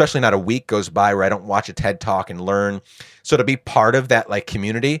 but especially not a week goes by where I don't watch a TED Talk and learn. So to be part of that like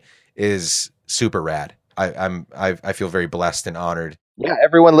community is super rad. I feel very blessed and honored. Yeah,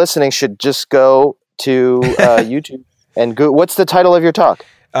 everyone listening should just go to YouTube and go. What's the title of your talk?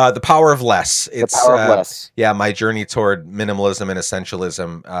 The Power of Less. It's The Power of Less. Yeah, my journey toward minimalism and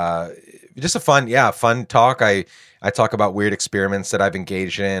essentialism. Just a fun talk. I talk about weird experiments that I've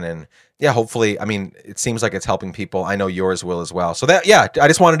engaged in, and hopefully, I mean, it seems like it's helping people. I know yours will as well. So I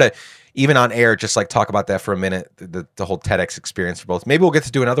just wanted to, even on air, just like talk about that for a minute, the whole TEDx experience for both. Maybe we'll get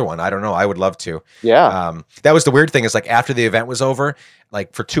to do another one. I don't know. I would love to. Yeah. That was the weird thing, is like after the event was over,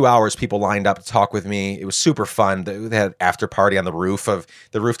 like for 2 hours, people lined up to talk with me. It was super fun. They had an after party on the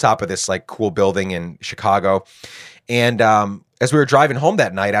rooftop of this like cool building in Chicago. And as we were driving home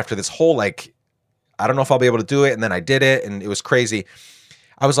that night after this whole like, I don't know if I'll be able to do it. And then I did it, and it was crazy.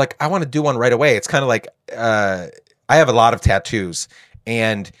 I was like, I want to do one right away. It's kind of like, I have a lot of tattoos,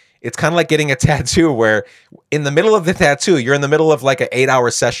 and it's kind of like getting a tattoo where in the middle of the tattoo, you're in the middle of like an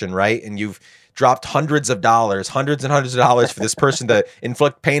 8-hour session, right? And you've dropped hundreds and hundreds of dollars for this person to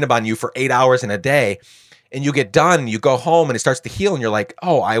inflict pain upon you for 8 hours in a day. And you get done, you go home, and it starts to heal, and you're like,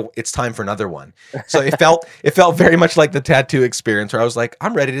 it's time for another one. So it felt very much like the tattoo experience, where I was like,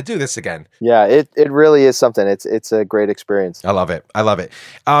 I'm ready to do this again. Yeah, it really is something. It's a great experience. I love it.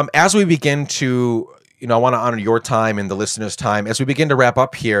 As we begin to, I want to honor your time and the listeners' time. As we begin to wrap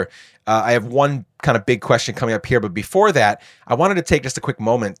up here, I have one kind of big question coming up here. But before that, I wanted to take just a quick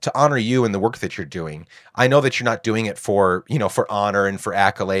moment to honor you and the work that you're doing. I know that you're not doing it for honor and for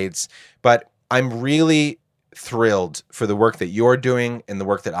accolades, but I'm really thrilled for the work that you're doing and the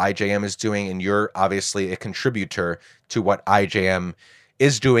work that IJM is doing, and you're obviously a contributor to what IJM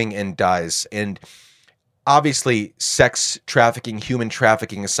is doing and does. And obviously, sex trafficking, human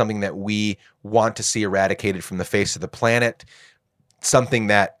trafficking is something that we want to see eradicated from the face of the planet, something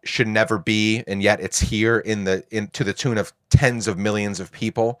that should never be, and yet it's here to the tune of tens of millions of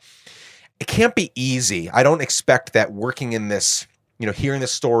people. It can't be easy. I don't expect that working in this, hearing the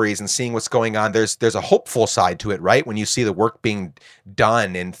stories and seeing what's going on, there's a hopeful side to it, right? When you see the work being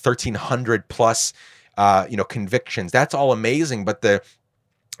done in 1,300 plus, convictions, that's all amazing. But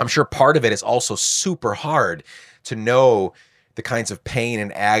I'm sure part of it is also super hard to know the kinds of pain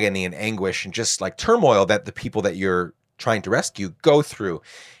and agony and anguish and just like turmoil that the people that you're trying to rescue go through.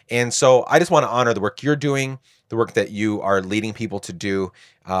 And so I just want to honor the work you're doing, the work that you are leading people to do.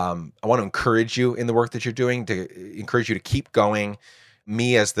 I want to encourage you in the work that you're doing, to encourage you to keep going.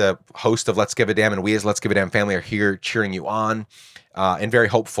 Me as the host of Let's Give a Damn and we as Let's Give a Damn family are here cheering you on, and very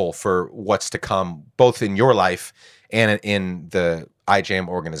hopeful for what's to come, both in your life and in the IJM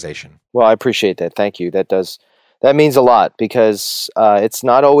organization. Well, I appreciate that. Thank you. That means a lot, because it's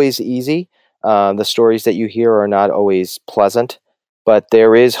not always easy. The stories that you hear are not always pleasant, but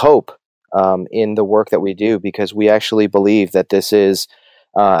there is hope in the work that we do, because we actually believe that this is,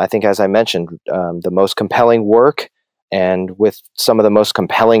 I think, as I mentioned, the most compelling work and with some of the most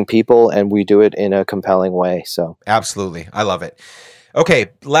compelling people, and we do it in a compelling way. So absolutely. I love it.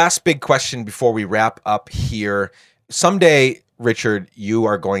 Okay. Last big question before we wrap up here. Someday, Richard, you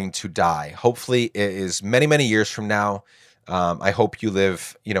are going to die. Hopefully it is many, many years from now. I hope you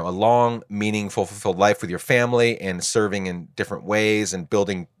live, a long, meaningful, fulfilled life with your family and serving in different ways and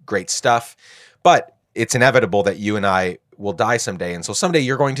building great stuff. But it's inevitable that you and I will die someday. And so someday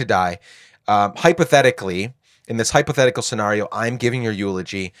you're going to die. Hypothetically, in this hypothetical scenario, I'm giving your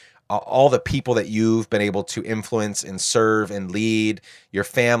eulogy. All the people that you've been able to influence and serve and lead, your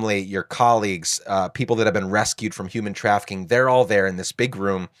family, your colleagues, people that have been rescued from human trafficking, they're all there in this big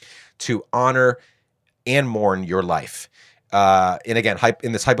room to honor and mourn your life. And again,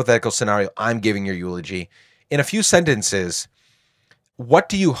 in this hypothetical scenario, I'm giving your eulogy. In a few sentences, what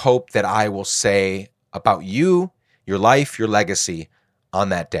do you hope that I will say about you, your life, your legacy on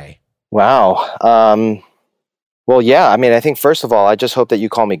that day? Wow. Well, yeah. I mean, I think first of all, I just hope that you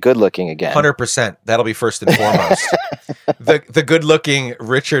call me good looking again. 100%. That'll be first and foremost. the good looking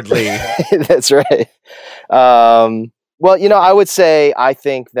Richard Lee. That's right. Well, I would say, I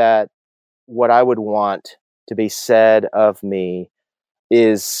think that what I would want to be said of me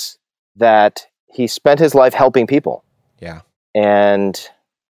is that he spent his life helping people. Yeah. And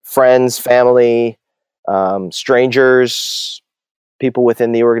friends, family, strangers, people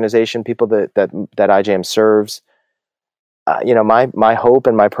within the organization, people that IJM serves. My hope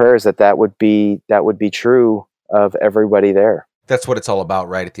and my prayer is that would be true of everybody there. That's what it's all about,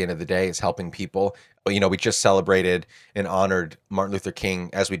 right? At the end of the day, is helping people. We just celebrated and honored Martin Luther King,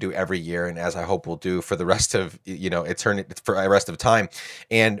 as we do every year, and as I hope we'll do for the rest of eternity, for the rest of time.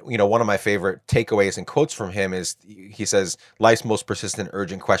 And one of my favorite takeaways and quotes from him is, he says, "Life's most persistent,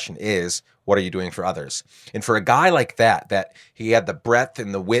 urgent question is, what are you doing for others?" And for a guy like that he had the breadth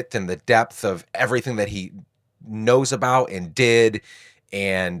and the width and the depth of everything that he knows about and did,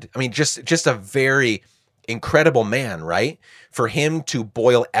 and I mean, just a very incredible man, right? For him to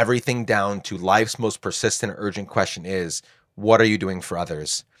boil everything down to life's most persistent, urgent question is, what are you doing for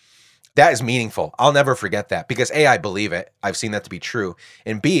others? That is meaningful. I'll never forget that, because A, I believe it. I've seen that to be true.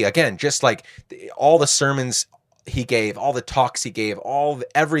 And B, again, just like all the sermons he gave, all the talks he gave,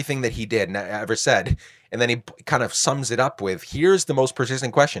 everything that he did and ever said, and then he kind of sums it up with, here's the most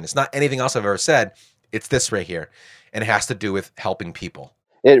persistent question. It's not anything else I've ever said. It's this right here. And it has to do with helping people.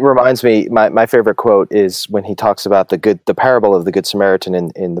 It reminds me, my favorite quote is when he talks about the parable of the Good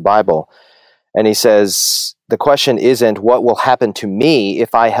Samaritan in the Bible. And he says, the question isn't what will happen to me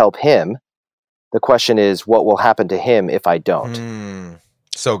if I help him. The question is, what will happen to him if I don't?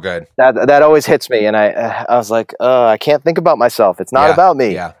 So good. That always hits me. And I was like, I can't think about myself. It's not about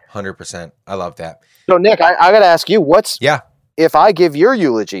me. Yeah, 100%. I love that. So Nick, I got to ask you, if I give your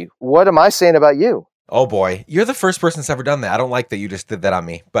eulogy, what am I saying about you? Oh boy, you're the first person that's ever done that. I don't like that you just did that on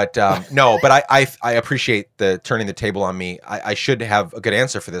me, but no, but I appreciate the turning the table on me. I should have a good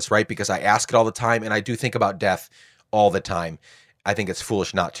answer for this, right? Because I ask it all the time, and I do think about death all the time. I think it's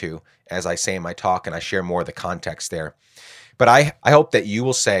foolish not to, as I say in my talk, and I share more of the context there. But I hope that you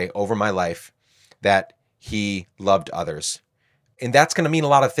will say over my life that he loved others. And that's going to mean a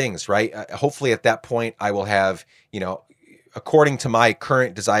lot of things, right? Hopefully at that point, I will have, according to my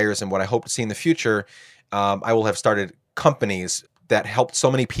current desires and what I hope to see in the future, I will have started companies that helped so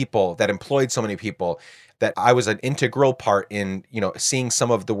many people, that employed so many people, that I was an integral part in, seeing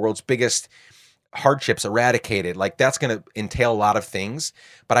some of the world's biggest hardships eradicated. Like, that's going to entail a lot of things,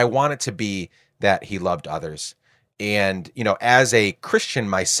 but I want it to be that he loved others. And, as a Christian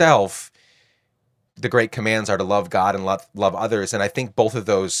myself, the great commands are to love God and love others. And I think both of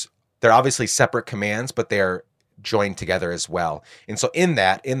those, they're obviously separate commands, but they're joined together as well. And so in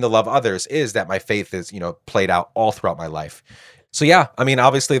the love others is that my faith is, played out all throughout my life. So yeah, I mean,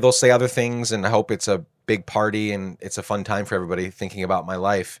 obviously they'll say other things, and I hope it's a big party and it's a fun time for everybody thinking about my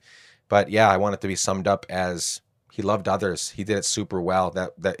life. But yeah, I want it to be summed up as he loved others. He did it super well.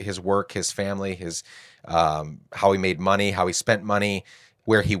 That his work, his family, his how he made money, how he spent money,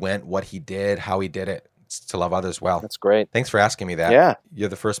 where he went, what he did, how he did it. It's to love others well. That's great. Thanks for asking me that. Yeah. You're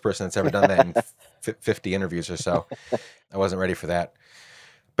the first person that's ever done that in 50 interviews or so. I wasn't ready for that.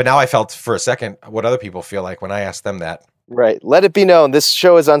 But now I felt for a second what other people feel like when I ask them that. Right. Let it be known, this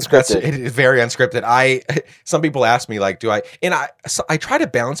show is unscripted. It is very unscripted. Some people ask me, like, I try to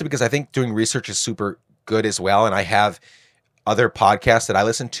balance it because I think doing research is super good as well. And I have other podcasts that I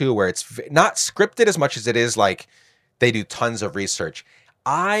listen to where it's not scripted as much as it is like they do tons of research.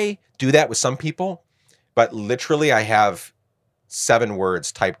 I do that with some people, but literally I have 7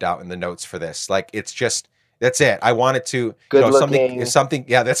 words typed out in the notes for this. Like, it's just, that's it. I wanted to, something.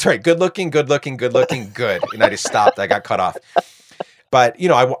 Yeah, that's right. Good looking, good. And I just stopped. I got cut off. But,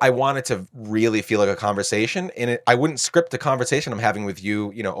 I wanted to really feel like a conversation, and I wouldn't script the conversation I'm having with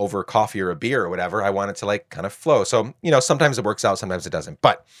you, over coffee or a beer or whatever. I wanted to like kind of flow. So, sometimes it works out, sometimes it doesn't.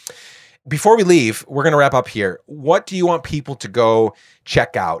 But before we leave, we're going to wrap up here. What do you want people to go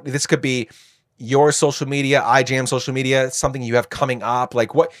check out? This could be your social media, iJam social media, something you have coming up.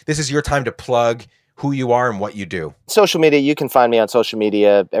 Like, this is your time to plug who you are and what you do. Social media, you can find me on social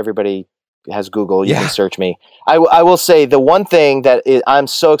media. Everybody has Google. You can search me. I will say the one thing that I'm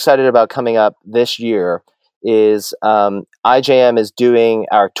so excited about coming up this year is iJam is doing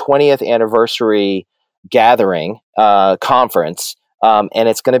our 20th anniversary gathering conference. And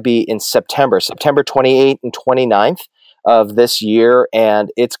it's going to be in September 28th and 29th of this year.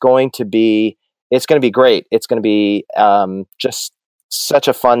 And it's going to be great. It's going to be just such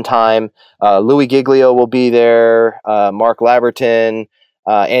a fun time. Louis Giglio will be there, Mark Laberton,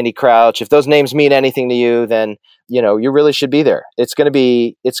 Andy Crouch. If those names mean anything to you, then you really should be there. It's going to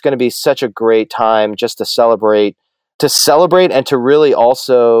be such a great time just to celebrate and to really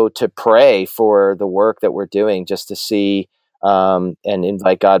also to pray for the work that we're doing, just to see and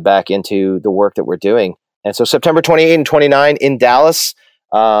invite God back into the work that we're doing. And so September 28 and 29 in Dallas,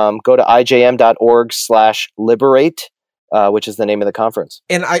 go to ijm.org/liberate. Which is the name of the conference.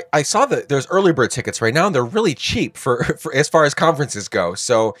 And I saw that there's early bird tickets right now, and they're really cheap for as far as conferences go.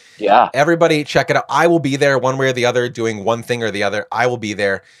 So yeah, everybody check it out. I will be there one way or the other, doing one thing or the other. I will be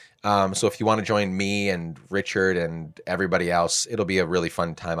there. So if you want to join me and Richard and everybody else, it'll be a really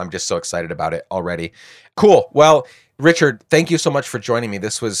fun time. I'm just so excited about it already. Cool. Well, Richard, thank you so much for joining me.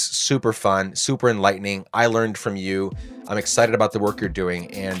 This was super fun, super enlightening. I learned from you. I'm excited about the work you're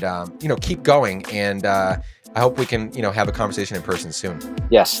doing, and keep going. And I hope we can, have a conversation in person soon.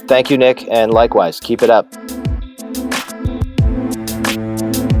 Yes. Thank you, Nick. And likewise, keep it up.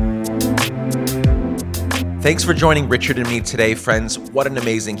 Thanks for joining Richard and me today, friends. What an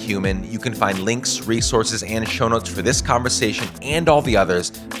amazing human. You can find links, resources, and show notes for this conversation and all the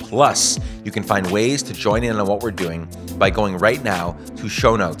others. Plus, you can find ways to join in on what we're doing by going right now to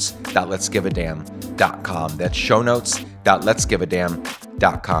shownotes.letsgiveadamn.com. That's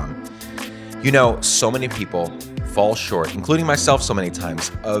shownotes.letsgiveadamn.com. So many people fall short, including myself so many times,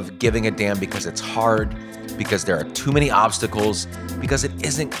 of giving a damn because it's hard, because there are too many obstacles, because it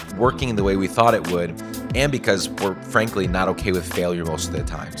isn't working the way we thought it would, and because we're frankly not okay with failure most of the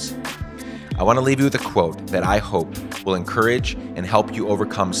times. I want to leave you with a quote that I hope will encourage and help you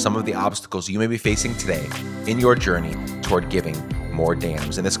overcome some of the obstacles you may be facing today in your journey toward giving more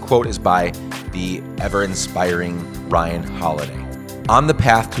damns. And this quote is by the ever-inspiring Ryan Holiday. On the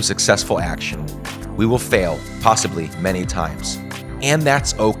path to successful action, we will fail, possibly many times. And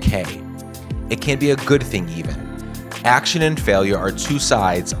that's okay. It can be a good thing even. Action and failure are two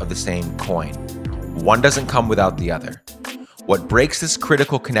sides of the same coin. One doesn't come without the other. What breaks this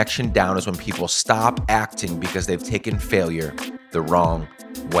critical connection down is when people stop acting because they've taken failure the wrong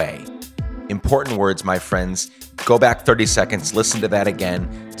way. Important words, my friends. Go back 30 seconds, listen to that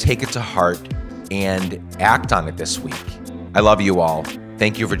again, take it to heart, and act on it this week. I love you all.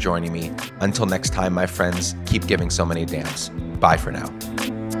 Thank you for joining me. Until next time, my friends, keep giving so many damns. Bye for now.